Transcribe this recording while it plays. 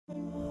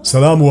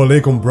Assalamu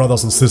alaikum,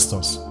 brothers and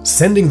sisters.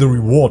 Sending the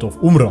reward of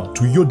Umrah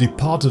to your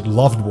departed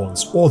loved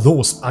ones or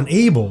those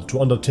unable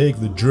to undertake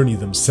the journey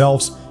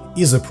themselves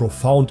is a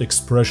profound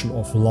expression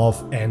of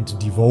love and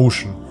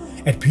devotion.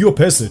 At Pure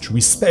Passage,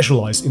 we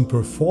specialize in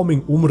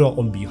performing Umrah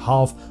on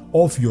behalf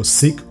of your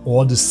sick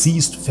or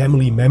deceased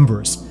family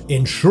members,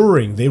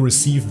 ensuring they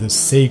receive this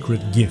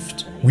sacred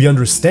gift. We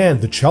understand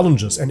the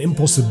challenges and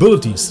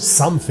impossibilities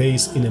some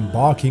face in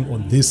embarking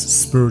on this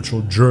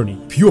spiritual journey.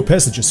 Pure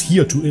Passage is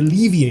here to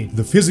alleviate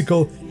the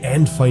physical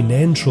and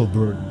financial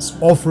burdens,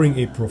 offering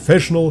a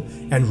professional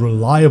and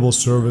reliable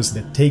service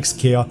that takes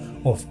care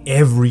of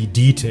every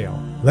detail.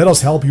 Let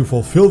us help you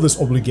fulfill this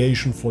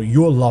obligation for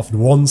your loved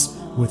ones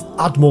with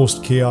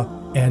utmost care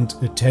and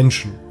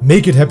attention.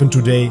 Make it happen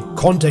today,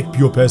 contact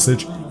Pure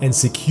Passage and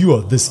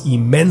secure this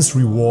immense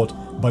reward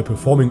by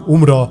performing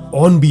Umrah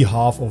on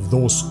behalf of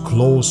those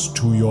close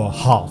to your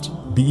heart.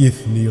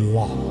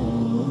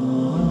 Bi-ithnillah.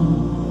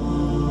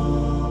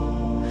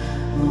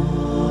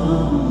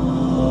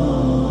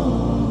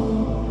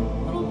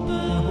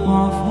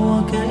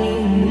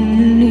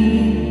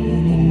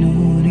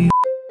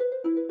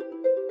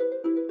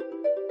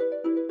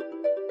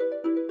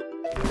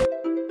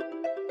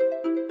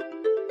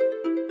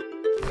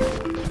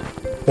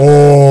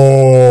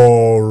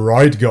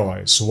 Alright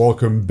guys,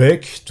 welcome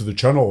back to the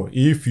channel.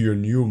 If you're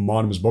new,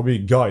 my name is Bobby.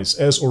 Guys,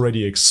 as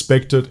already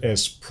expected,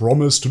 as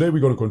promised, today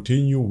we're going to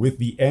continue with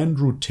the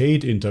Andrew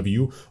Tate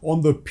interview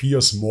on the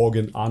Piers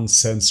Morgan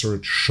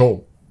Uncensored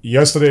show.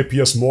 Yesterday,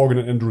 Piers Morgan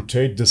and Andrew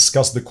Tate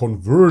discussed the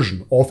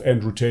conversion of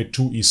Andrew Tate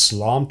to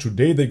Islam.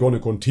 Today they're going to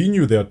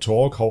continue their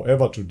talk.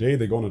 However, today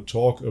they're going to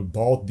talk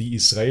about the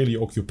Israeli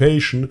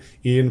occupation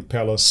in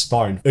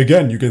Palestine.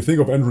 Again, you can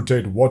think of Andrew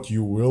Tate what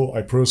you will.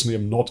 I personally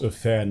am not a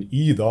fan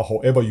either.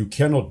 However, you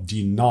cannot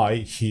deny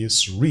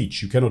his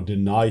reach. You cannot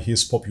deny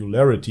his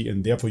popularity,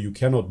 and therefore you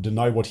cannot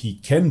deny what he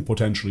can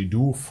potentially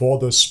do for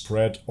the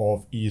spread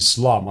of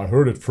Islam. I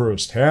heard it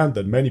firsthand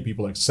that many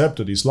people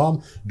accepted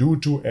Islam due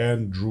to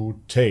Andrew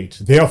Tate.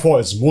 Therefore,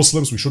 as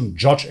Muslims, we shouldn't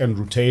judge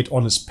Andrew Tate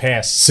on his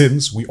past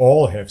sins. We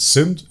all have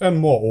sinned, and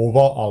moreover,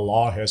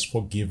 Allah has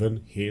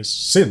forgiven his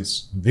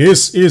sins.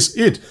 This is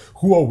it.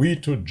 Who are we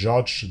to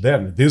judge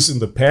then? This in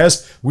the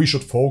past, we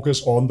should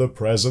focus on the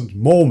present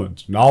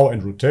moment. Now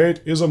Andrew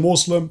Tate is a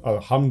Muslim,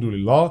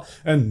 alhamdulillah,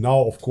 and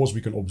now of course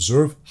we can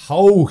observe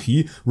how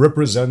he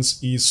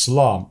represents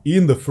Islam.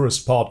 In the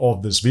first part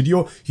of this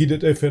video, he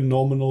did a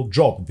phenomenal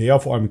job.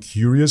 Therefore, I'm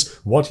curious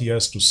what he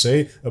has to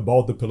say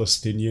about the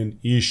Palestinian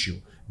issue.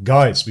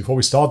 Guys, before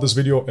we start this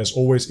video, as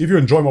always, if you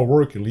enjoy my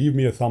work, leave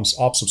me a thumbs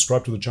up,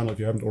 subscribe to the channel if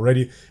you haven't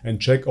already, and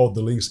check out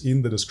the links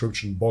in the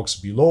description box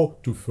below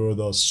to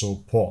further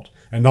support.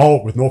 And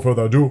now, with no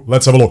further ado,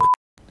 let's have a look.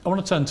 I want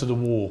to turn to the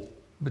war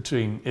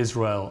between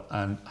Israel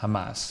and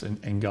Hamas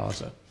in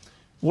Gaza.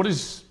 What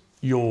is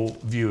your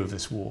view of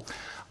this war?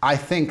 I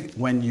think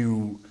when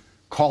you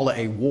call it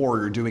a war,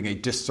 you're doing a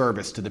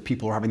disservice to the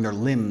people who are having their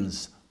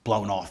limbs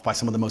blown off by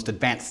some of the most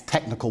advanced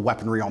technical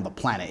weaponry on the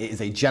planet. It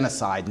is a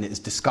genocide and it is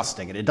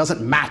disgusting. And it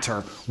doesn't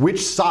matter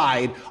which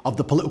side of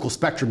the political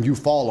spectrum you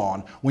fall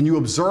on. When you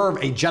observe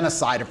a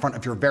genocide in front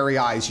of your very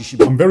eyes, you should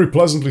be... I'm very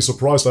pleasantly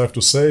surprised, I have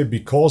to say,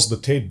 because the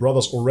Tate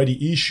brothers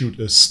already issued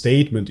a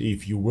statement,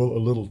 if you will,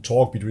 a little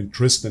talk between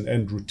Tristan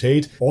and Andrew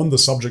Tate on the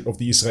subject of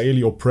the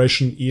Israeli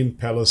oppression in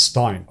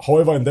Palestine.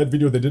 However, in that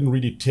video, they didn't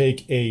really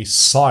take a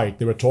side.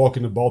 They were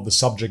talking about the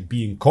subject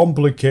being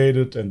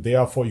complicated, and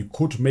therefore you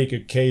could make a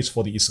case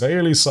for the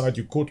Israeli side,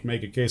 you could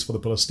make a case for the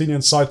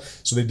Palestinian side,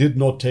 so they did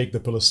not take the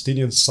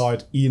Palestinian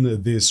side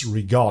in this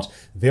regard.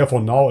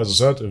 Therefore now,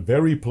 as I said,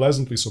 very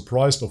pleasantly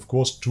surprised, of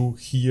course, to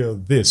hear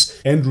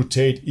this. Andrew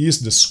Tate is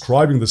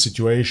describing the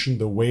situation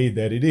the way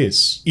that it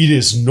is. It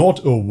is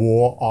not a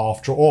war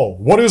after all.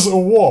 What is a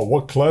war?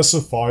 What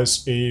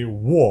classifies a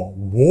war?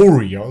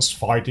 Warriors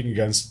fighting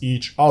against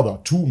each other.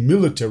 Two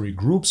military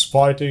groups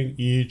fighting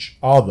each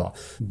other.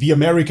 The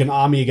American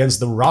army against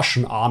the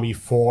Russian army,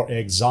 for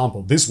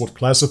example. This would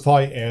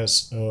classify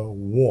as a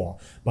war.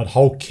 But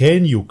how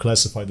can you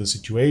classify the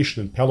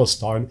situation in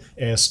Palestine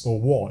as a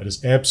war? It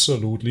is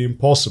absolutely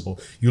impossible.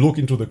 You look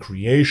into the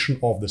creation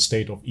of the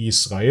state of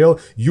Israel,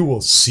 you will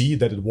see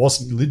that it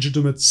was an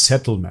illegitimate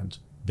settlement.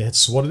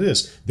 That's what it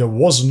is. There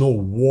was no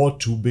war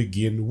to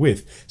begin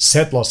with.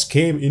 Settlers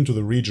came into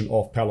the region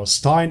of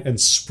Palestine and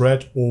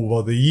spread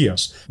over the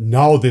years.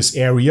 Now this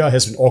area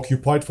has been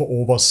occupied for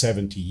over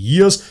 70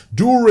 years.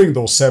 During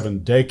those 7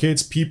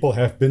 decades, people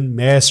have been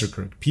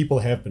massacred. People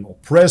have been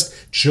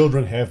oppressed.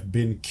 Children have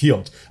been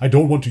killed. I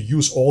don't want to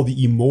use all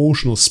the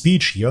emotional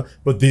speech here,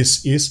 but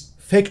this is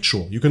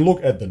factual. You can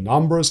look at the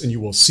numbers and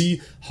you will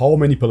see how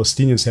many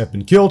Palestinians have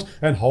been killed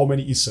and how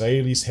many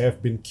Israelis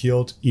have been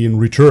killed in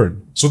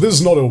return. So this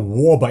is not a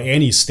war by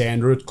any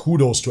standard.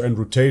 Kudos to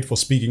Andrew Tate for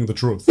speaking the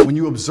truth. When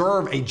you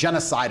observe a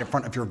genocide in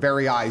front of your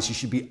very eyes, you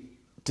should be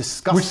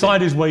disgusting. Which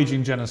side is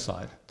waging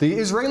genocide? The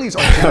Israelis are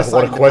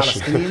genociding the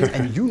Palestinians,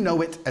 and you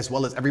know it as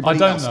well as everybody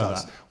else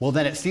does. That. Well,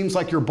 then it seems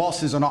like your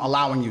bosses are not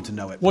allowing you to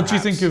know it. What do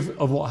you think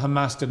of what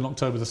Hamas did on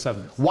October the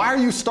 7th? Why are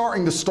you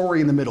starting the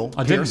story in the middle,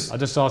 I Piers? didn't. I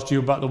just asked you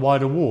about the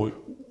wider war.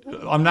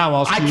 I'm now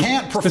asking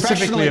you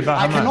specifically about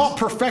Hamas. I cannot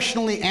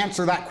professionally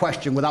answer that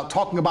question without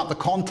talking about the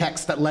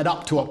context that led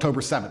up to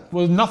October 7th.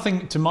 Well,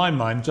 nothing, to my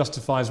mind,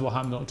 justifies what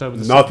happened on October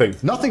the 7th. Nothing.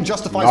 Nothing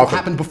justifies what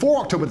happened before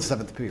October the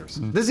 7th, Piers.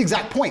 This is the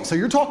exact point. So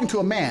you're talking to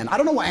a man, I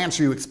don't know what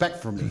answer you expect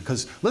from me,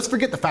 because let's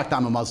forget the fact that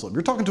I'm a Muslim.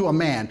 You're talking to a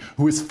man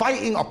who is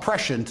fighting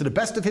oppression to the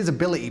best of his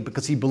ability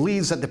because he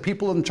believes that the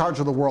people in charge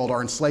of the world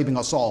are enslaving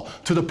us all,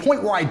 to the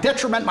point where I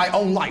detriment my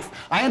own life.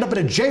 I end up in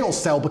a jail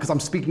cell because I'm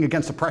speaking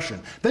against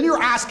oppression. Then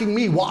you're asking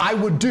me what I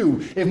would do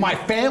if my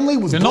family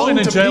was blown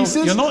to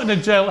pieces? You're not in a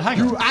jail.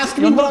 Hang on. You're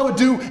asking me what I would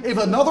do if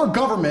another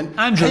government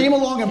came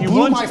along and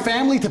blew my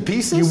family to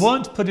pieces? You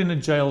weren't put in a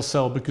jail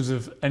cell because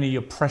of any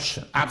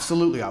oppression.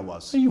 Absolutely I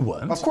was. No, you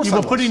weren't. Of course you I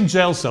were was. put in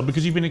jail cell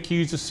because you've been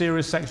accused of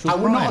serious sexual crimes.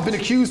 I would not have been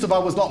accused if I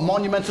was not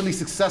monumentally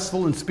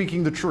successful in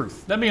speaking the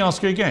truth. Let me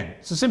ask you again.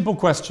 It's a simple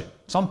question.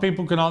 Some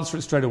people can answer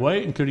it straight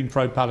away, including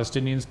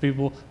pro-Palestinians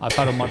people I've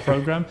had on my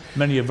program.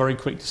 Many are very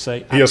quick to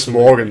say, Piers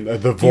Morgan,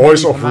 the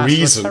voice of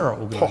reason. Terror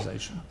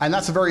organization. And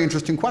that's a very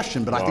interesting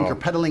question, but I think you're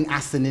peddling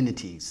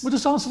asininities. Well,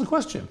 just answer the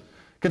question.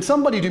 Can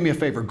somebody do me a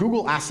favor?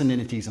 Google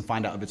asininities and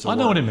find out if it's a word. I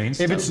know what it means.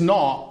 If it's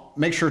not,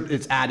 make sure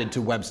it's added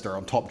to Webster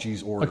on Top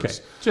G's orders. Okay.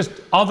 Just,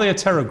 are they a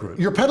terror group?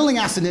 You're peddling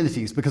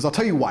asininities because I'll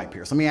tell you why,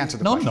 Piers. Let me answer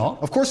the question. No, I'm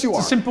not. Of course you are.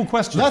 It's a simple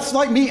question. That's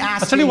like me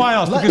asking. I'll tell you why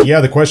I asked.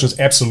 Yeah, the question is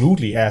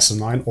absolutely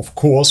asinine. Of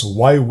course,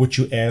 why would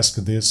you ask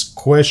this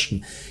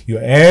question?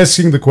 You're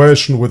asking the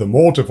question with a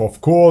motive. Of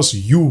course,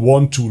 you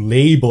want to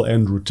label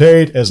Andrew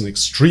Tate as an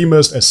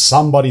extremist, as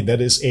somebody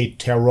that is a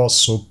terror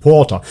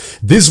supporter.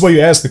 This is why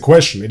you ask the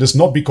question. It is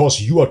not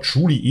because you are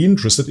truly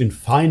interested in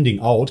finding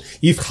out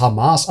if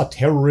Hamas are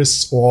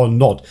terrorists or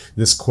not.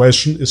 This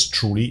question is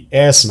truly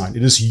asinine.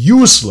 It is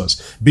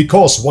useless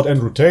because what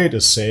Andrew Tate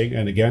is saying,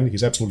 and again,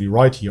 he's absolutely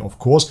right here, of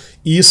course,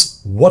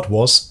 is what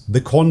was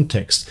the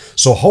context.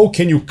 So how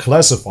can you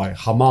classify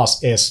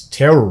Hamas as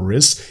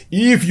terrorists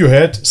if you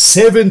had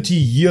 70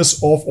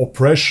 years of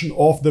oppression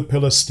of the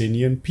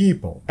Palestinian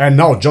people? And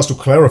now, just to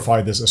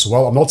clarify this as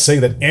well, I'm not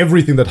saying that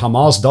everything that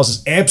Hamas does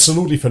is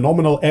absolutely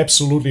phenomenal,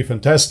 absolutely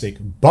fantastic.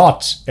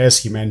 But, as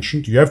he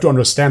mentioned, you have to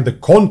understand the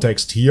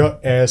context here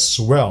as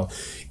well.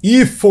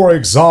 If, for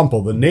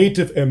example, the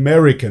Native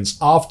Americans,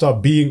 after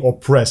being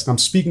oppressed, I'm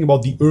speaking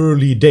about the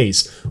early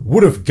days,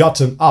 would have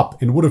gotten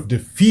up and would have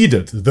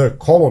defeated the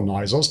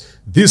colonizers,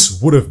 this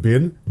would have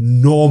been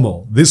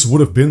normal. This would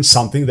have been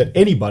something that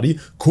anybody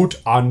could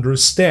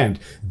understand.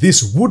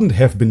 This wouldn't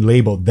have been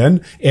labeled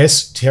then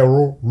as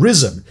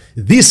terrorism.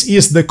 This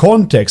is the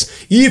context.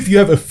 If you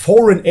have a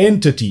foreign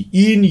entity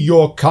in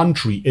your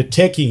country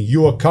attacking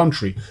your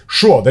country,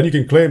 sure, then you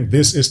can claim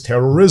this is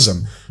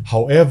terrorism.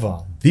 However,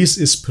 this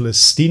is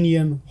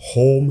Palestinian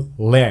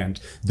homeland.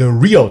 The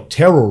real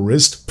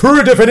terrorist,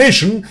 per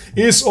definition,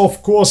 is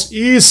of course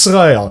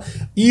Israel.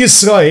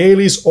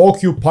 Israelis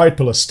occupied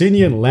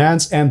Palestinian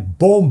lands and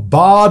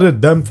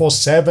bombarded them for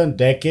 7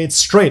 decades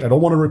straight. I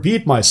don't want to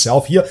repeat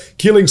myself here,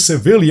 killing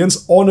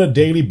civilians on a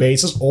daily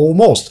basis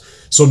almost.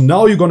 So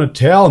now you're going to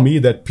tell me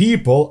that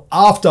people,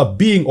 after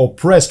being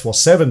oppressed for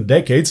 7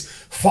 decades,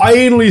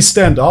 finally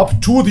stand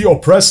up to the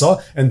oppressor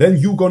and then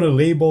you're going to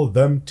label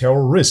them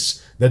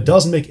terrorists. That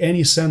doesn't make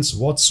any sense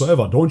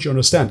whatsoever, don't you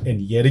understand?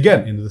 And yet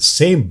again, in the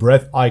same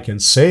breath, I can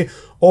say,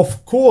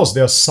 of course,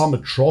 there are some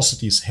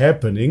atrocities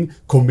happening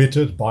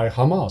committed by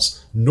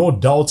Hamas. No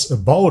doubts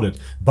about it.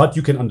 But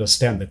you can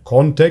understand the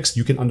context,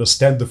 you can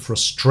understand the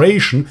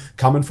frustration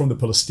coming from the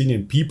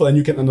Palestinian people, and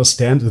you can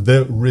understand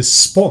the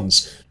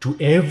response. To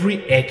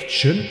every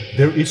action,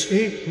 there is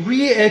a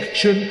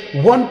reaction.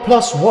 1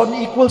 +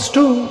 1 =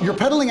 2. You're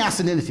peddling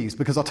asininities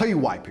because I'll tell you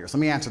why, Piers. Let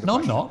me answer the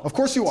question. No, I'm not. Of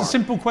course you are. It's a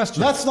simple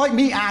question. That's like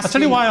me asking. I'll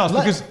tell you why I asked.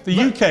 Because the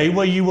UK,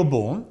 where you were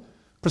born,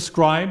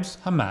 prescribes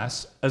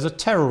Hamas as a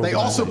terror They organization.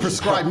 also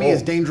prescribe me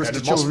as dangerous to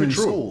children in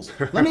schools.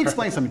 Let me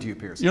explain something to you,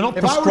 Piers. You're not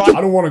If I were prescribed.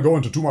 I don't want to go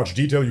into too much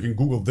detail. You can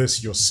Google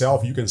this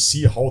yourself. You can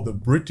see how the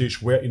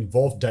British were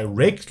involved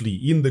directly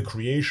in the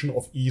creation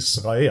of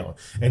Israel.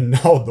 And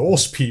now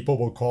those people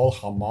will call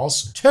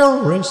Hamas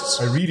terrorists.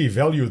 I really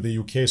value the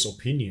UK's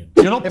opinion.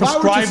 You're not If I were to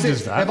prescribed sit-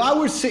 as that. If I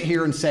were to sit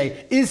here and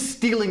say, is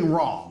stealing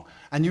wrong?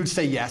 And you'd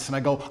say yes, and I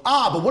go,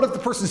 but what if the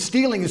person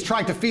stealing is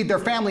trying to feed their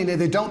family, and if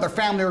they don't, their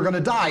family are going to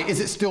die? Is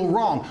it still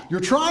wrong? You're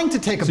trying to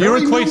take a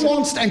very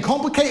nuanced and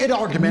complicated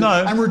argument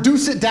and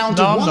reduce it down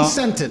to one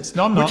sentence,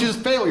 which is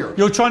failure.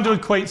 You're trying to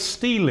equate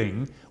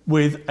stealing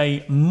with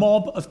a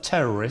mob of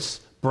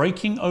terrorists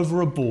breaking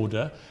over a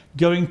border,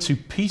 going to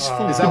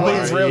peaceful... Is that what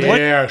Israel did?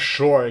 Yeah,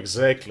 sure,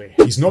 exactly.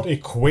 He's not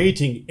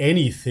equating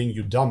anything,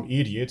 you dumb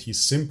idiot. He's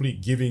simply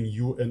giving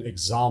you an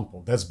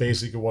example. That's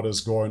basically what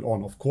is going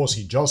on. Of course,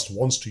 he just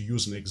wants to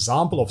use an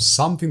example of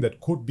something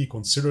that could be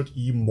considered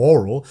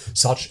immoral,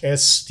 such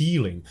as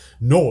stealing.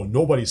 No,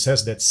 nobody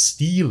says that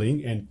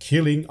stealing and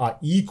killing are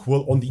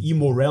equal on the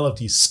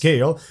immorality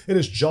scale. It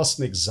is just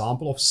an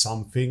example of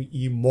something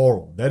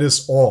immoral. That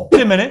is all.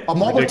 Wait a minute. A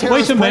mob of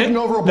terrorists breaking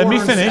over a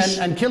border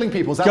and killing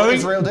people. Is that what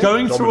Israel did?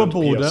 Going through a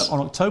border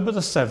on October the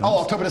 7th. Oh,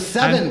 October the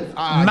 7th.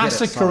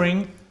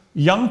 Massacring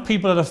young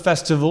people at a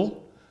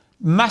festival,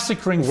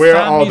 massacring Where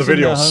are the families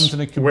in their videos? homes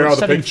in a Where are kibbutz, the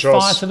setting pictures?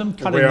 fire to them,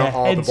 cutting Where their are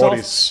the heads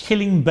bodies? off,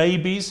 killing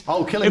babies.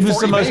 Oh, killing It was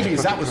 40 the most-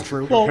 babies, that was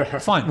true. Well,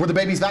 fine. Were the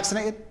babies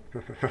vaccinated?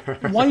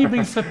 Why are you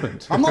being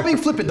flippant? I'm not being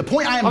flippant. The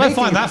point I am I don't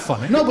making... find that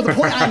funny. No, but the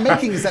point I'm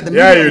making is that the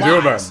Yeah, media you do,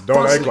 man. lies. Don't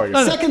act Firstly. like it.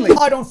 No, no. Secondly,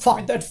 I don't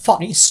find that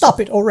funny. Stop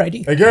it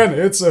already. Again,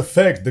 it's a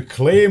fact. The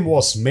claim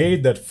was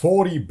made that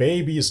 40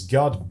 babies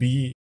got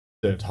beheaded.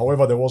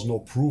 However, there was no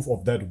proof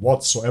of that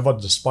whatsoever,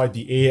 despite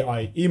the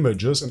AI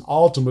images, and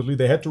ultimately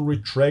they had to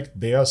retract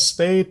their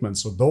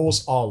statements. So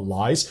those are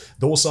lies,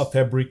 those are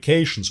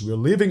fabrications. We're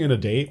living in a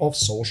day of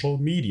social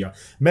media.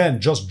 Man,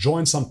 just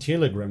join some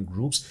Telegram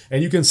groups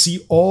and you can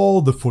see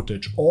all the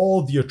footage,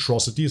 all the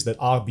atrocities that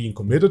are being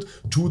committed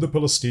to the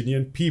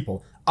Palestinian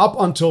people. Up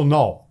until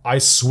now, I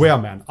swear,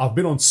 man, I've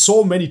been on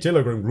so many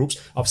Telegram groups,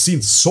 I've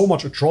seen so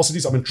much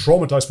atrocities, I've been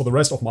traumatized for the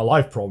rest of my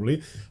life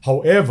probably.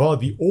 However,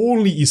 the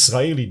only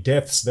Israeli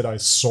deaths that I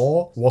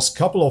saw was a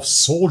couple of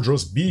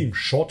soldiers being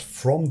shot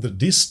from the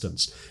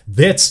distance.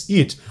 That's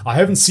it. I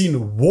haven't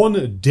seen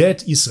one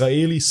dead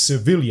Israeli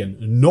civilian,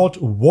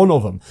 not one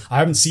of them. I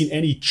haven't seen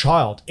any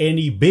child,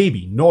 any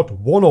baby, not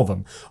one of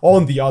them.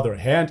 On the other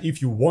hand,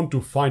 if you want to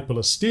find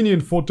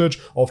Palestinian footage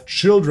of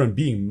children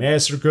being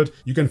massacred,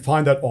 you can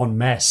find that en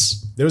masse.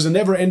 There is a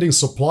never-ending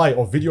supply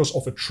of videos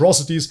of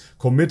atrocities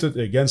committed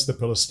against the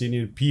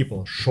Palestinian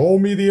people. Show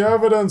me the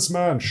evidence,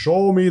 man.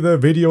 Show me the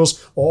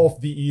videos of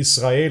the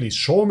Israelis.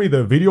 Show me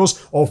the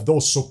videos of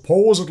those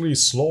supposedly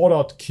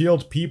slaughtered,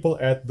 killed people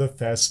at the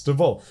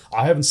festival.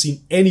 I haven't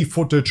seen any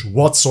footage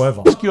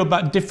whatsoever. Ask you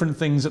about different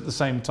things at the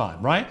same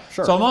time, right?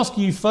 Sure. So I'm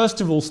asking you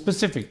first of all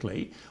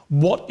specifically,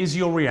 what is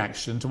your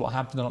reaction to what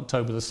happened on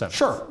October the 7th?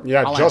 sure.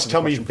 Yeah, I'll just answer the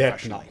tell me question that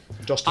professionally.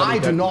 now. Just tell me I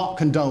that do now. not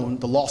condone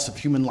the loss of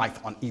human life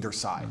on either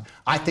side.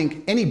 I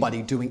think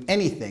anybody doing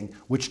anything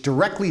which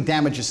directly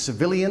damages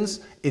civilians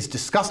is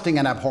disgusting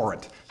and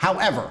abhorrent.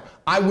 However,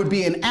 I would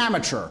be an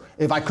amateur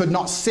if I could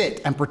not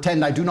sit and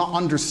pretend I do not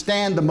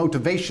understand the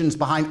motivations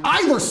behind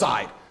either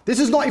side. This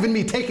is not even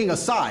me taking a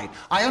side.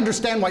 I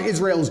understand why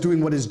Israel is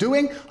doing what it's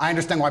doing. I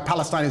understand why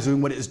Palestine is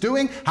doing what it is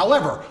doing.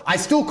 However, I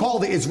still call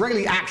the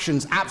Israeli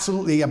actions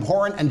absolutely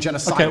abhorrent and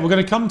genocidal. Okay, we're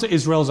going to come to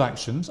Israel's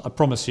actions, I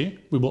promise you.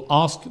 We will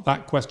ask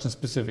that question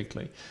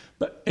specifically.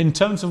 But in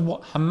terms of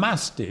what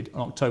Hamas did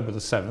on October the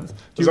 7th, do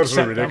It's you absolutely accept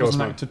that was ridiculous, an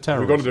man. act of We're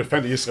terrorism? going to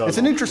defend Israel. It's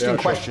an interesting Yeah,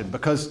 sure. question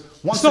because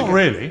once It's not again-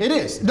 really. It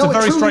is. It's a very it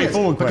truly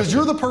straightforward is, because question.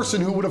 you're the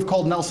person who would have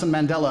called Nelson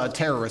Mandela a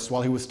terrorist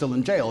while he was still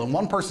in jail, and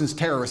one person's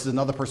terrorist is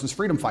another person's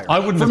freedom fighter. I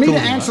wouldn't For have me to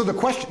called him answer that. the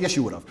question, yes,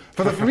 you would have.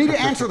 For me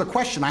to answer the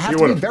question, I have You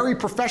to be would've. very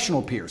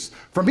professional, Piers.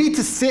 For me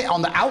to sit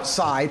on the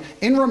outside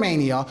in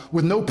Romania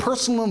with no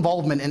personal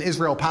involvement in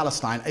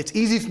Israel-Palestine, it's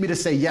easy for me to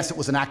say yes, it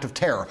was an act of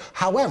terror.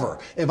 However,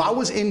 if I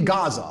was in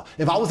Gaza,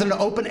 if I was in an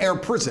open-air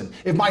prison,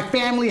 if my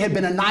family had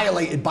been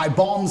annihilated by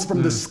bombs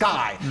from the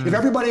sky, if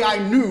everybody I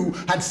knew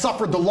had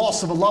suffered the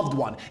loss of a loved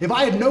one, if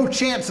I had no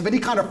chance of any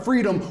kind of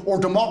freedom or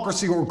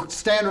democracy or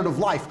standard of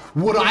life,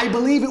 would I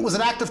believe it was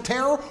an act of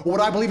terror, or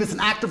would I believe it's an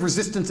act of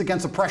resistance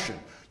against oppression?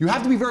 You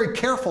have to be very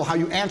careful how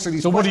you answer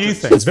these So what do questions.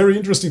 you think? It's very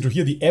interesting to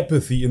hear the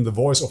apathy in the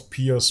voice of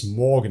Piers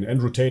Morgan.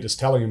 Andrew Tate is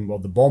telling him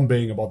about the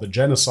bombing, about the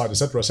genocide,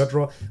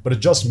 etc., but it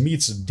just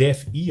meets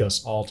deaf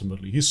ears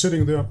ultimately. He's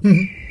sitting there.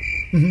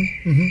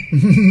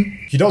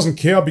 He doesn't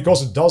care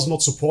because it does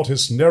not support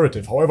his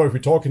narrative. However, if we're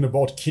talking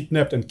about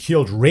kidnapped and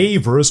killed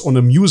ravers on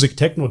a music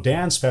techno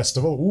dance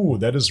festival, ooh,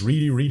 that is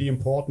really, really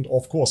important.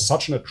 Of course,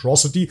 such an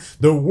atrocity,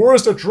 the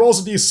worst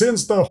atrocity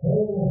since the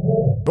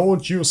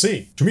don't you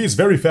see? To me, it's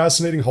very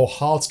fascinating how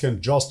hearts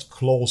can just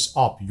close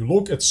up. You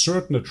look at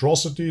certain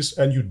atrocities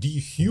and you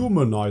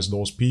dehumanize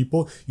those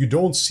people. You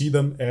don't see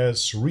them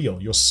as real.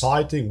 You're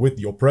siding with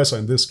the oppressor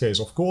in this case,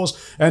 of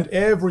course, and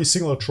every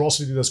single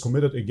atrocity that's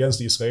committed against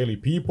the Israeli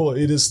people,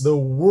 it is the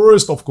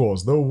worst, of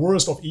course, the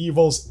worst of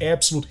evils,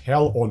 absolute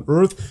hell on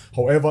earth.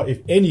 However, if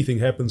anything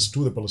happens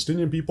to the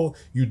Palestinian people,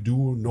 you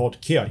do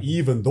not care,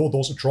 even though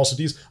those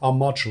atrocities are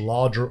much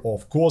larger,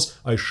 of course.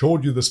 I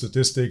showed you the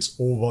statistics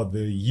over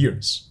the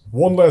years.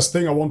 One last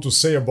thing I want to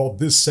say about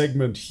this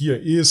segment here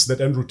is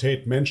that Andrew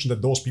Tate mentioned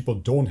that those people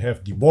don't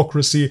have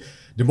democracy.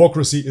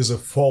 Democracy is a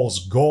false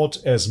god.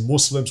 As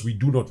Muslims, we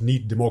do not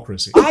need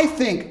democracy. I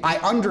think I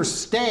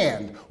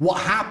understand what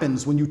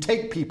happens when you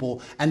take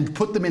people and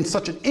put them in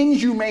such an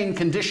inhumane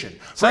condition.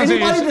 For Sounds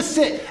like anybody it's- to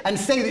sit and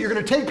say that you're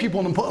going to take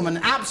people and put them in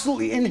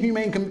absolutely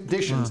inhumane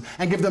conditions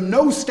and give them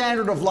no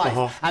standard of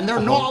life, and they're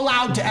not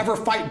allowed to ever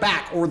fight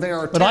back, or they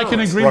are But I can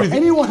terrorists. agree with you.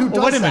 Anyone who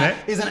Well, wait does a minute.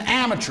 that is an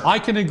amateur. I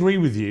can agree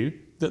with you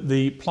that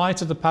the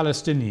plight of the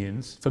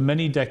Palestinians for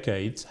many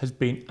decades has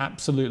been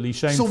absolutely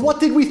shameful. So what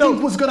did we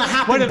think was going to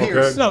happen, Wait a minute.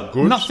 Piers? No,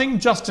 Good. nothing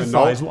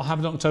justifies And no. what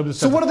happened on October the 7th.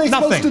 So what are they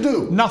supposed to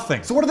do?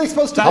 Nothing. So what are they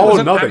supposed to That do? was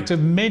an nothing. act of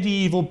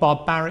medieval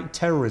barbaric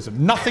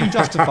terrorism. Nothing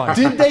justifies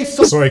it. Did they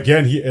So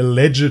again, he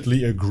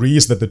allegedly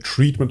agrees that the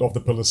treatment of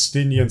the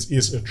Palestinians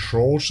is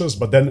atrocious,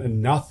 but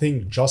then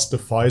nothing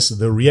justifies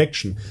the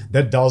reaction.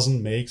 That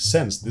doesn't make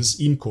sense. This is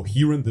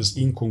incoherent, this is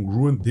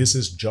incongruent, this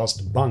is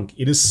just bunk.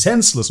 It is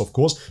senseless, of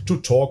course, to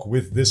talk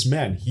with with this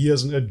man. He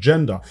has an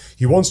agenda.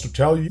 He wants to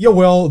tell you, yeah,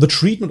 well, the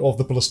treatment of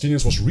the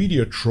Palestinians was really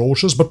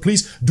atrocious, but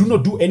please do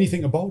not do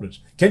anything about it.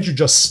 Can't you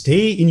just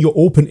stay in your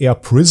open-air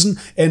prison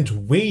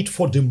and wait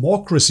for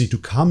democracy to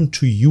come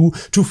to you,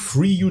 to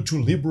free you,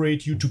 to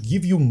liberate you, to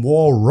give you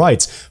more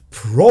rights?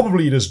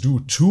 Probably it is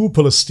due to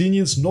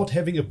Palestinians not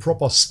having a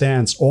proper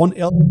stance on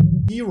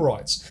LGBT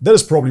rights. That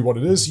is probably what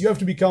it is. You have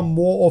to become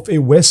more of a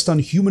Western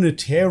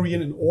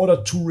humanitarian in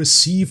order to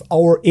receive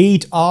our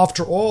aid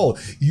after all.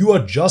 You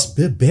are just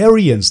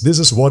barbarians. This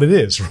is what it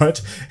is,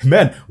 right?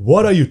 Man,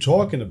 what are you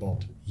talking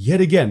about?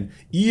 Yet again,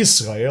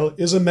 Israel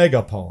is a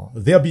mega power.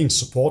 They are being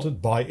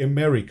supported by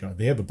America.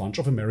 They have a bunch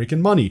of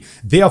American money.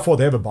 Therefore,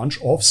 they have a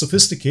bunch of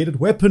sophisticated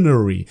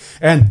weaponry.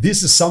 And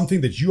this is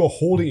something that you are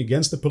holding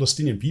against the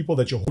Palestinian people,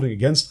 that you're holding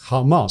against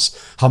Hamas.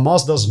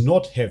 Hamas does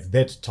not have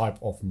that type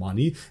of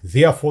money.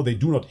 Therefore, they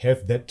do not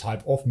have that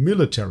type of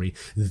military.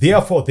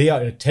 Therefore, they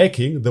are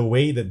attacking the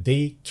way that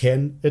they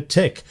can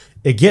attack.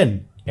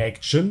 Again,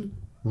 action,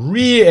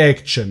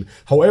 reaction.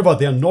 However,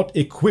 they are not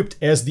equipped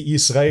as the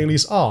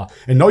Israelis are.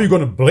 And now you're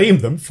going to blame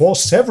them for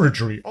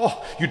savagery.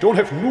 Oh, you don't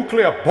have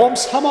nuclear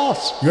bombs,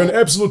 Hamas. You're an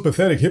absolute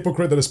pathetic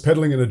hypocrite that is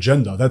peddling an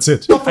agenda. That's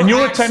it. And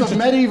your attempt to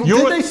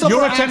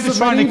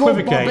try and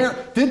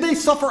equivocate. Did they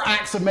suffer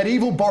acts of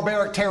medieval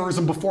barbaric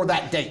terrorism before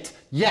that date?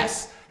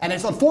 Yes. And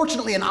it's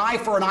unfortunately an eye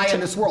for an eye in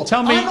this world.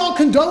 Tell me, I'm not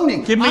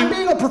condoning. I'm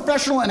being a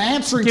professional and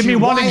answering to you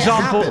why it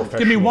happened.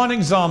 Give me one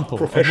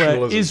example of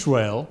where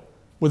Israel,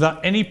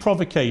 without any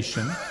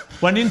provocation,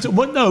 went into,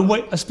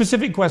 a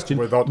specific question,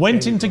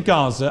 went into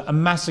Gaza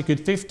and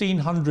massacred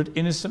 1,500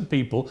 innocent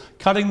people,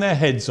 cutting their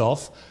heads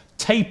off,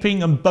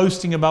 taping and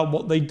boasting about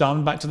what they'd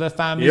done back to their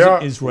families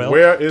in Israel,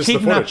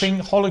 kidnapping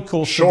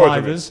Holocaust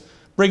survivors,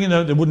 bringing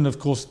them, they wouldn't have,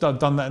 of course,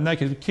 done that in their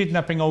case,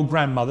 kidnapping old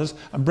grandmothers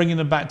and bringing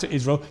them back to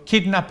Israel,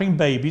 kidnapping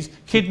babies,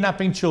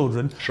 kidnapping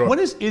children. When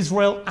has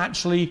Israel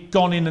actually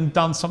gone in and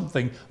done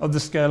something of the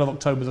scale of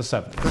October the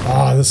 7th?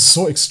 Ah, this is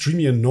so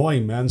extremely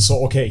annoying, man.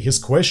 So, okay, his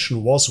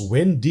question was,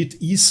 when did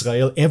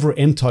Israel ever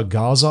enter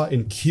Gaza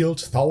and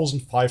killed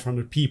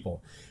 1,500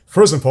 people?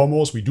 First and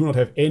foremost, we do not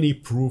have any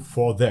proof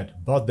for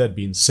that. But that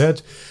being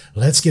said,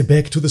 let's get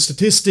back to the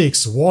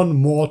statistics one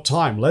more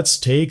time. Let's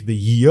take the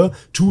year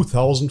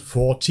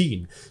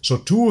 2014. So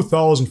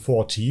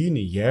 2014,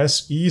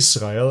 yes,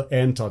 Israel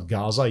entered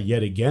Gaza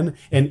yet again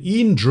and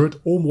injured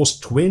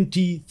almost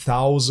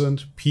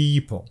 20,000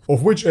 people,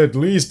 of which at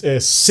least a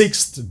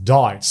sixth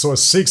died. So a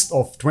sixth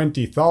of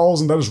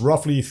 20,000, that is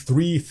roughly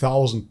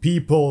 3,000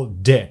 people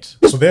dead.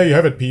 So there you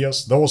have it,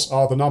 Piers. Those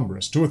are the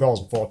numbers.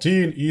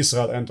 2014,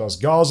 Israel enters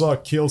Gaza,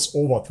 kills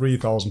over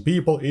 3,000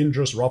 people,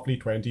 injures roughly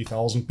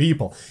 20,000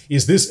 people.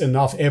 Is this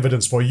enough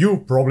evidence for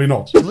you? Probably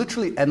not. There's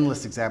literally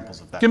endless examples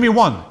of that. Give me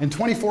one. In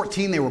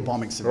 2014, they were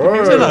bombing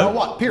civilians. You know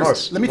what,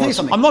 Piers? Let me tell you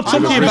something. I'm not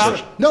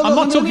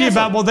talking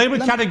about. Well, they were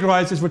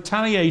categorized as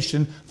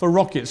retaliation for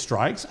rocket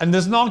strikes, and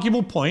there's an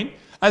arguable point.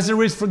 As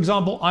there is, for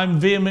example, I'm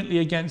vehemently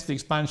against the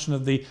expansion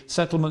of the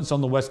settlements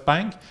on the West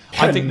Bank.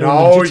 I think there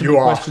are legitimate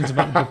questions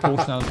about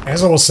proportionality.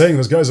 As I was saying,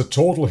 this guy is a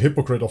total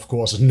hypocrite, of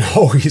course.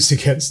 Now he's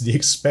against the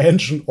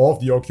expansion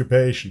of the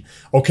occupation.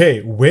 Okay,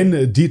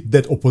 when did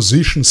that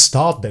opposition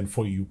start then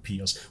for you,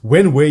 Piers?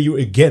 When were you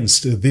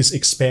against this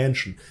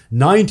expansion?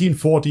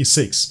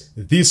 1946.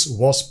 This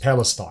was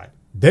Palestine.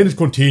 Then it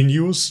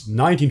continues,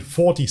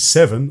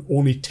 1947,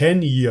 only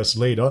 10 years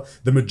later,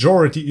 the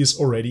majority is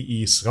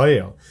already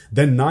Israel.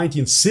 Then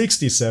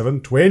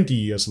 1967, 20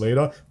 years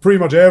later, pretty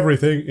much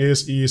everything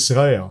is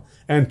Israel.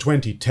 And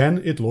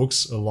 2010, it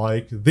looks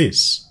like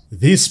this.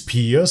 This,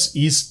 Piers,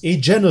 is a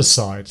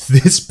genocide.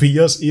 This,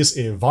 Piers, is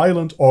a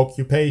violent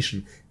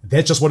occupation.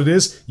 That's just what it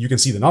is. You can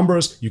see the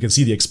numbers, you can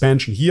see the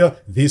expansion here.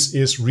 This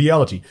is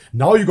reality.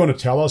 Now you're going to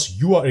tell us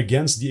you are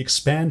against the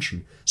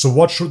expansion. So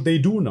what should they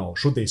do now?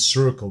 Should they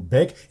circle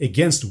back?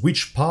 Against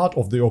which part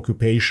of the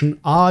occupation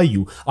are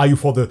you? Are you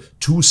for the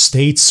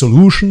two-state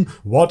solution?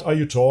 What are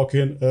you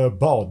talking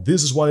about?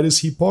 This is why it is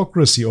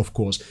hypocrisy, of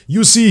course.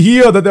 You see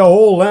here that their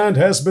whole land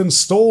has been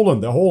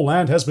stolen. Their whole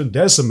land has been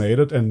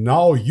decimated. And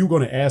now you're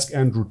going to ask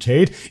Andrew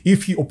Tate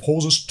if he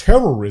opposes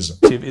terrorism.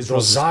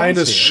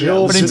 Zionist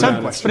shills. But in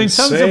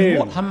terms of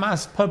what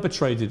Hamas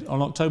perpetrated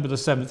on October the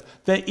 7th,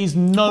 there is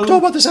no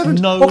October the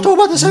 7th. No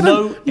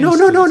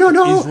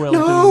Israel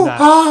doing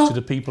that to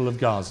the people of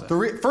Gaza.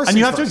 And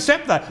you have to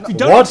accept that. If you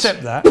don't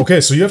accept that... Okay,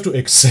 so you have to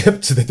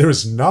accept that there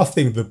is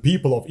nothing the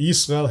people of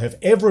Israel have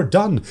ever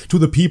done to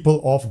the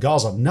people of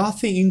Gaza.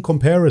 Nothing in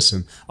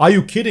comparison. Are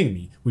you kidding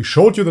me? We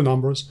showed you the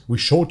numbers. We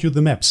showed you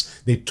the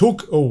maps. They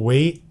took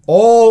away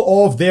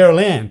all of their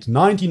land.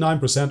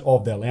 99%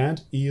 of their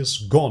land is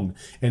gone.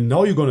 And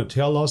now you're going to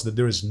tell us that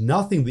there is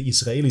nothing the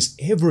Israelis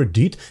ever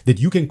did that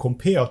you can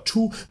compare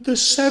to the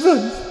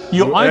 7th.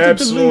 You're either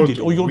deluded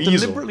or you're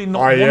deliberately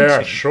not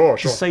wanting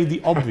to say the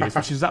obvious,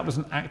 which is that was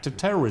an act of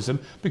terrorism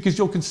because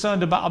you're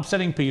concerned about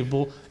upsetting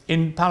people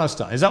in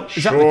Palestine. Is that the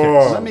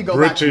case? Let me go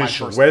British, back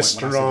to my first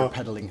Westerner,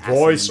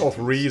 voice of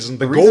reason,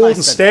 the reason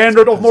golden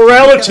standard of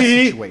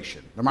morality.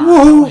 No matter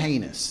how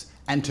heinous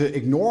and to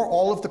ignore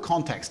all of the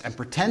context and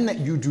pretend that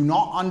you do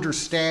not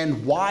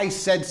understand why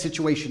said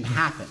situation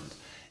happened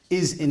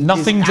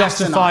Nothing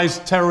justifies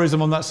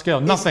terrorism on that scale.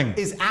 Nothing.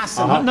 Is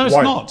asinine. No, it's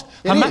not.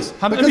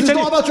 Because it's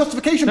not about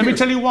justification. Let me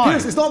tell you why.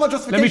 Piers, it's not about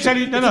justification. Let me tell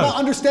you. No, it's about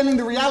understanding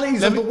the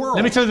realities of the world.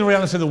 Let me tell you the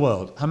realities of the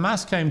world.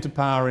 Hamas came to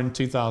power in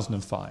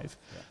 2005.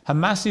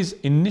 Hamas's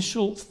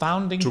initial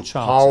founding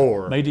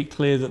charter made it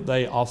clear that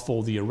they are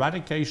for the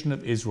eradication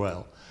of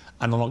Israel.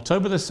 And on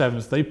October the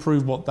 7th, they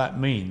proved what that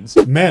means.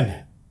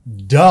 Men.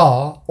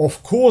 Duh,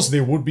 of course they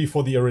would be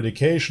for the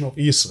eradication of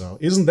Israel.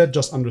 Isn't that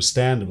just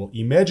understandable?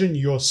 Imagine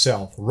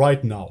yourself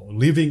right now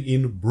living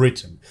in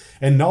Britain,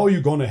 and now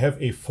you're gonna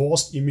have a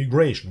forced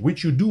immigration,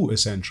 which you do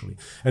essentially.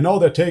 And now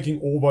they're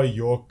taking over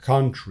your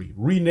country,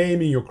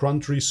 renaming your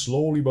country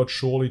slowly but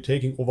surely,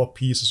 taking over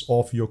pieces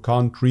of your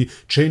country,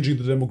 changing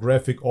the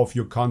demographic of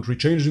your country,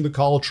 changing the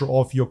culture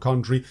of your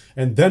country,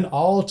 and then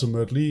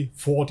ultimately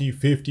 40,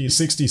 50,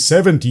 60,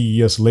 70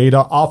 years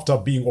later, after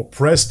being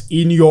oppressed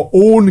in your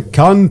own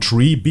country,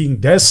 being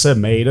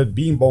decimated,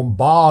 being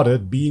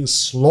bombarded, being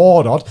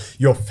slaughtered,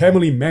 your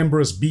family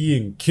members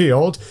being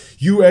killed,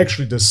 you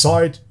actually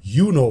decide,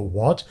 you know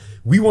what,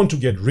 we want to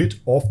get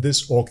rid of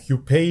this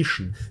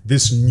occupation,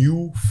 this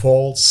new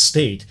false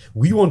state.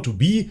 We want to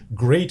be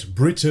Great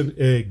Britain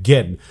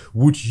again.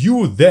 Would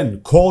you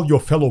then call your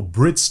fellow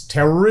Brits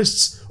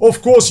terrorists?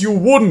 Of course you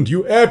wouldn't,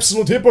 you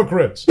absolute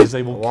hypocrite.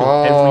 They will kill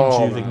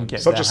every Jew they can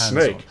get their hands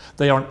on.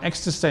 They are an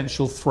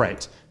existential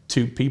threat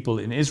to people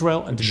in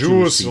Israel and to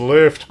Jews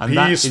lived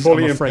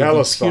peacefully in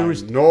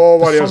Palestine.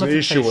 Nobody has an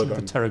issue with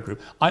them. Terror group.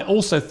 I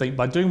also think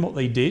by doing what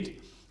they did,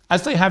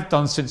 as they have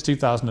done since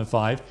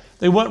 2005,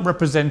 they weren't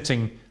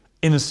representing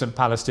innocent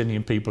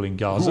Palestinian people in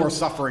Gaza. Who are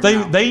suffering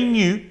now. They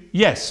knew,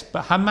 yes,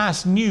 but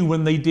Hamas knew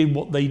when they did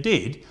what they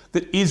did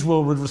that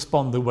Israel would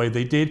respond the way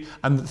they did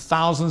and that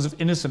thousands of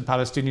innocent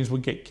Palestinians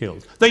would get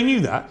killed. They knew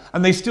that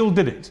and they still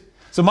did it.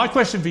 So my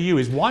question for you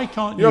is, why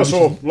can't you... Yeah,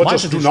 so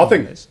let's just do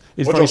nothing. Let's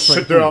just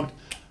sit there.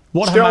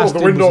 What Hamas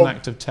did was an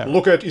act of terror.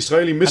 Look at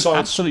Israeli missiles,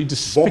 absolutely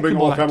despicable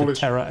bombing our act families. Of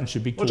terror, and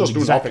should be called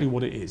exactly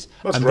what it is.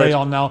 That's and great. They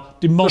are now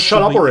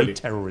demonstrably a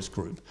terrorist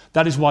group.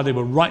 That is why they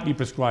were rightly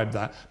prescribed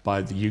that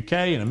by the UK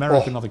and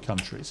America and other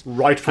countries.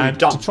 Rightfully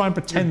done. To try and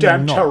pretend they're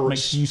not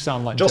makes you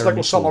sound like just Jeremy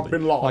like Osama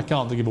bin Laden. I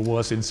can't think of a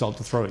worse insult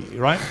to throw at you,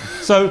 right?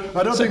 So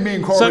I don't think me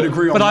and Cora would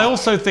agree on that. But I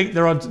also think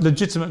there are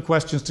legitimate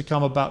questions to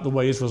come about the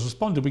way Israel's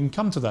responded. We can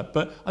come to that.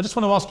 But I just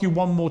want to ask you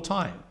one more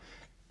time.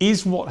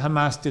 Is what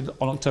Hamas did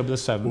on October the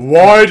 7th...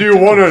 Why do you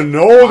want to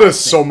know this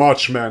so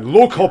much, man?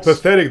 Look how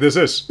pathetic this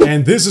is.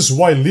 And this is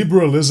why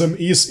liberalism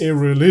is a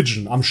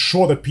religion. I'm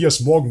sure that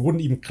Piers Morgan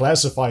wouldn't even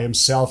classify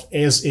himself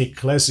as a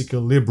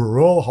classical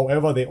liberal.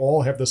 However, they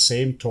all have the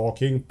same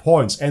talking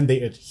points. And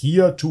they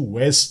adhere to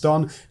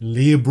Western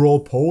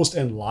liberal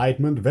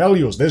post-enlightenment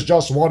values. That's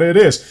just what it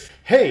is.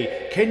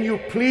 Hey, can you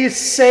please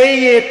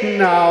say it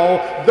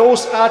now?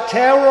 Those are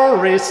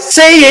terrorists.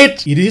 Say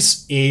it! It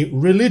is a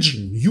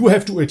religion. You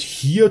have to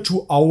adhere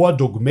to our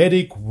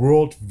dogmatic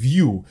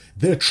worldview.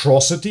 The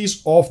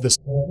atrocities of the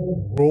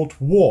Second World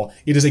War.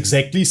 It is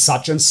exactly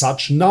such and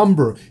such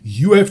number.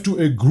 You have to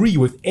agree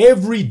with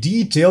every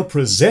detail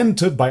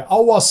presented by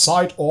our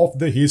side of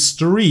the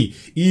history.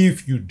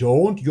 If you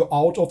don't, you're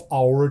out of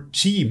our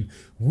team.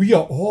 We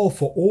are all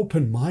for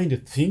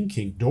open-minded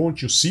thinking,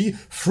 don't you see?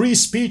 Free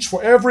speech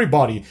for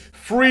everybody.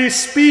 Free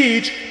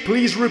speech,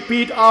 please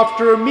repeat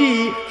after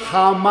me,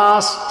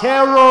 Hamas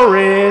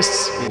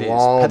terrorists. It is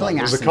peddling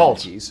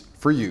ideologies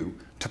for you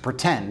to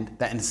pretend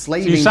that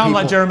enslaving people... You sound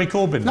like Jeremy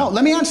Corbyn. No,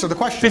 let me answer the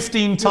question.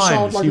 15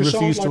 times you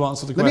refused to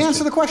answer the question. Let me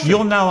answer the question.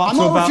 You're now up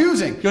to about...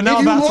 refusing. You're now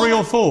about 3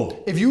 or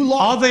 4. If you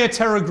look... Are they a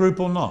terror group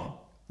or not?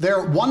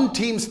 They're one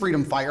team's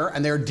freedom fighter,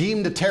 and they're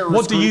deemed a terrorist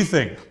What do group. You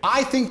think?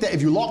 I think that if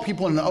you lock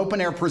people in an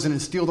open-air prison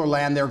and steal their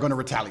land, they're going to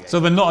retaliate. So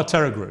they're not a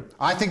terror group?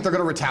 I think they're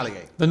going to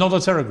retaliate. They're not a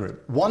terror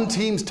group? One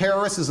team's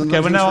terrorist is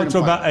another team's freedom fighter.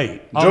 Okay, we're now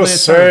up to about 8.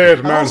 Just say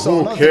it, man.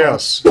 Who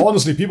cares?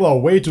 Honestly, people are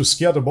way too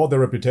scared about their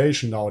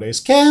reputation nowadays.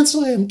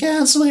 Cancel him,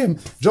 cancel him.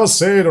 Just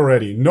say it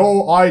already.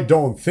 No, I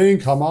don't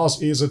think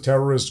Hamas is a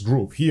terrorist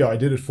group. Here, I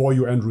did it for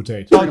you, Andrew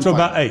Tate. Up to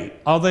about 8.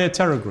 Are they a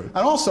terror group?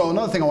 And also,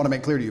 another thing I want to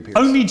make clear to you, Piers.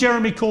 Only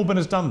Jeremy Corbyn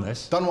has done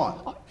this. Done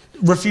what?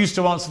 Refused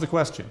to answer the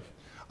question.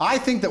 I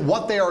think that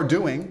what they are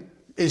doing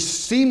is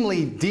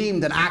seemingly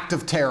deemed an act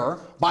of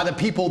terror by the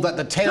people that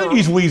the terror... Don't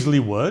use weaselly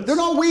words. They're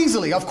not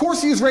weaselly. Of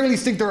course the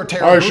Israelis think they're a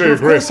terror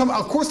group.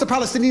 Of course the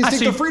Palestinians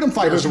think they're freedom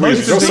fighters.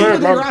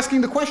 You're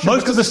asking the question.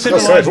 Most of the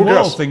civilized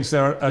world thinks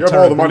they're a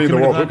terror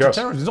group. It's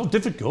not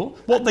difficult.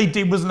 What they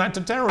did was an act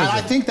of terrorism. And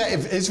I think that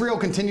if Israel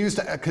continues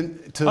to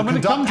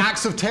conduct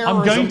acts of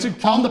terrorism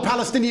on the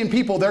Palestinian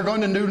people, they're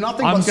going to do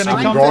nothing but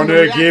strengthen I'm going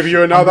to give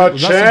you another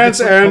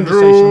chance,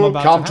 Andrew.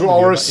 Come to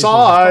our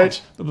side.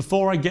 But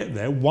before I get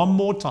there, one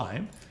more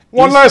time...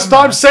 One last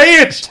time,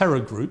 say it! Terror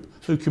group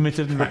who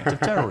committed an act of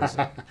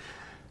terrorism.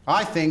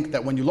 I think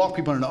that when you lock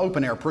people in an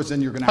open-air prison,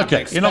 you're going to have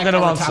to expect you're not going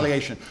to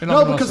retaliation.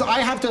 No, because I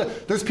have to...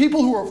 There's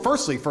people who are...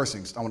 First things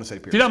I want to say,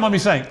 Piers. If you don't mind me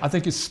saying, I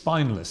think it's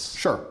spineless.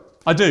 Sure.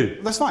 I do.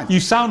 That's fine. You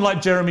sound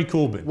like Jeremy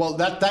Corbyn. Well,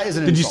 that is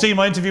an insult. Did you see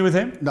my interview with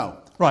him? No.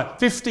 Right,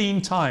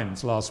 15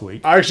 times last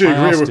week. I actually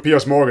agree with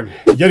Piers Morgan.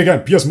 Yet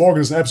again, Piers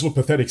Morgan is an absolute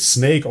pathetic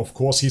snake. Of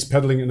course, he's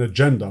peddling an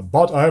agenda.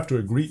 But I have to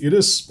agree, it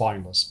is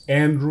spineless.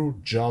 Andrew,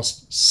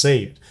 just say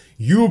it.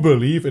 You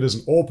believe it is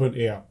an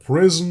open-air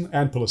prison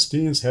and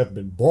Palestinians have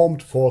been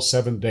bombed for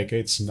 7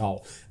 decades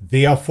now.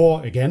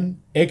 Therefore,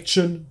 again,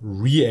 action,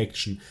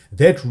 reaction.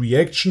 That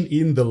reaction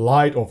in the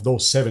light of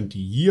those 70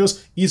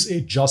 years is a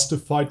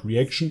justified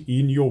reaction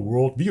in your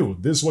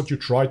worldview. This is what you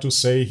try to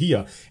say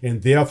here.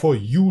 And therefore,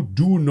 you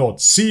do not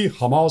see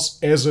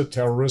Hamas as a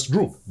terrorist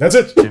group. That's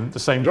it. The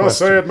same Just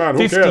question. say it, man.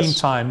 Who 15 cares?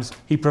 times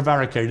he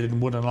prevaricated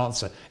and wouldn't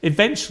answer.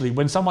 Eventually,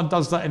 when someone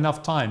does that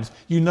enough times,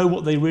 you know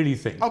what they really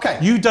think. Okay.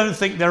 You don't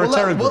think they're a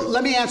terror group. Well,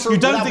 let me answer. You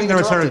don't think they're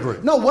a terror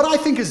group. No, what I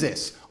think is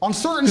this. On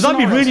certain Because I'd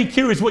be scenarios- really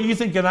curious what you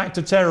think an act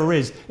of terror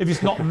is if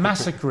it's not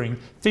massacring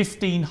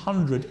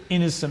 1,500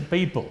 innocent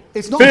people.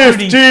 It's not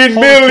 15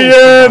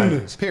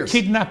 million! Piers.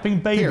 Kidnapping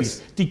babies,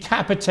 Piers.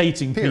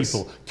 decapitating Piers.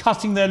 people,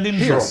 cutting their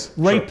limbs Piers. off,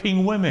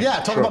 raping women.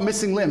 Yeah, talk about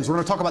missing limbs. We're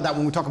going to talk about that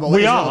when we talk about what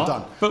We Israel are, have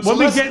done. but So when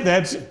we let's- get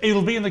there,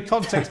 it'll be in the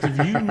context of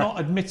you not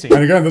admitting.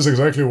 And again, this is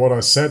exactly what I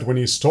said when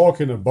he's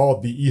talking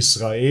about the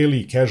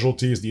Israeli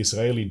casualties, the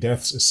Israeli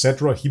deaths,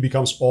 etc. He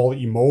becomes all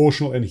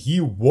emotional and he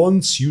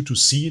wants you to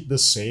see it the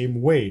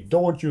same way.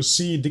 Don't you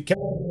see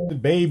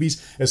decapitated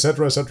babies,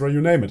 etc., etc.,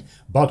 you name it.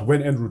 But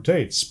when Andrew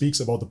Tate speaks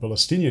about the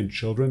Palestinian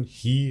children,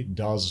 he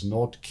does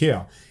not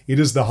care. It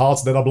is the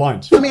hearts that are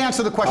blind. Let me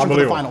answer the question for the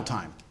Unbelievable. final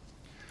time.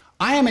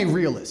 I am a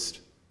realist.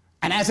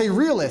 And as a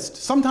realist,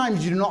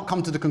 sometimes you do not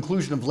come to the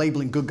conclusion of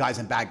labeling good guys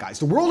and bad guys.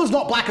 The world is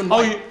not black and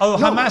white.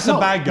 Hamas are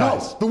bad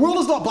guys. No, the world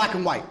is not black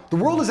and white. The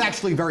world is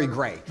actually very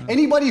gray.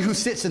 Anybody who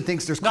sits and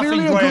thinks there's Nothing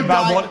clearly a grey good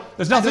about guy, what-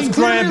 there's nothing and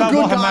grey clearly a about good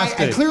what guy Hamas and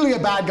did. clearly a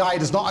bad guy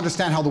does not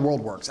understand how the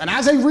world works. And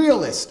as a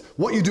realist,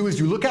 what you do is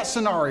you look at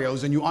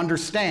scenarios and you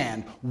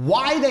understand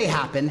why they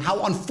happen,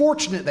 how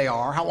unfortunate they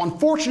are, how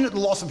unfortunate the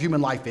loss of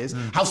human life is,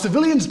 how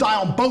civilians die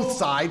on both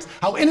sides,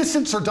 how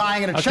innocents are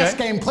dying in a chess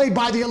game played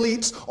by the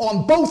elites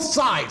on both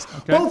sides.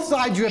 Both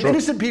sides, you have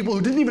innocent people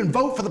who didn't even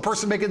vote for the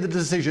person making the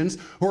decisions,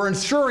 who are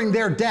ensuring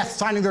their death,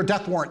 signing their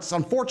death warrants. It's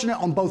unfortunate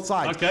on both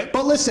sides.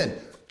 But listen,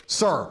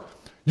 sir,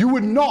 you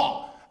would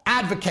not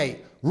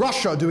advocate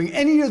Russia doing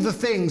any of the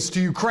things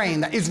to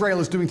Ukraine that Israel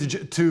is doing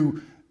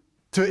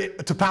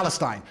to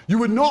Palestine. You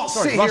would not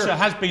sit Russia here.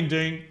 has been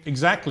doing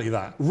exactly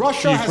that.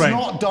 Russia has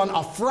not done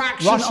a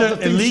fraction Russia of the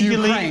things illegally,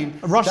 to Ukraine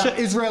that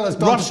Israel has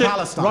done to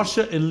Palestine.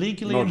 Russia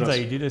illegally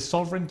invaded a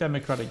sovereign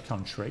democratic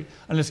country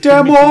and has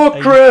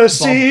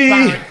Democracy! committed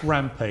a barbaric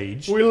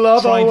rampage. We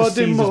love trying our to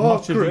seize as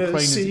much of Ukraine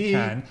as it democracy.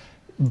 can.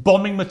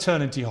 Bombing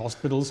maternity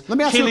hospitals, Let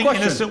me ask you a killing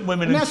question. innocent women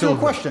Let me and ask you a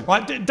children. question.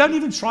 Right? Don't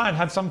even try and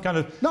have some kind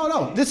of...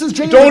 No, this is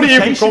genuine. Don't even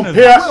imitation of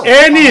compare that.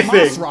 anything.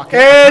 A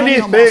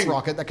Hamas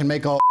rocket that can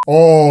make a...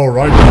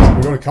 Alright,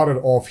 we're going to cut it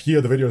off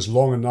here. The video is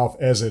long enough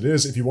as it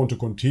is. If you want to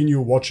continue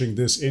watching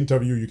this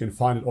interview, you can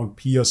find it on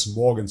Piers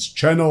Morgan's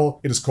channel.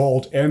 It is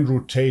called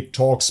Andrew Tate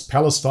Talks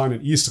Palestine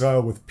and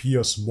Israel with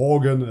Piers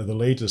Morgan, the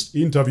latest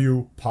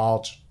interview,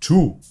 part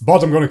 2.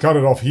 But I'm going to cut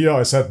it off here.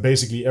 I said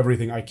basically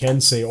everything I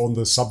can say on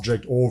the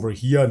subject over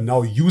here.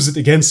 Now use it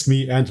against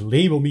me and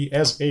label me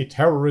as a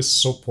terrorist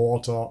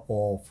supporter,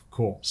 of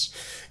course.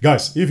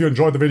 Guys, if you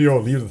enjoyed the video,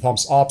 leave it a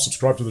thumbs up,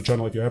 subscribe to the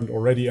channel if you haven't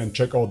already, and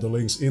check out the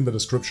links in the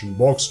description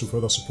box to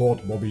further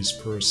support Bobby's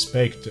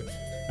perspective.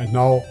 And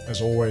now,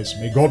 as always,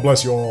 may God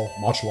bless you all,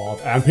 much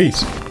love and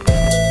peace.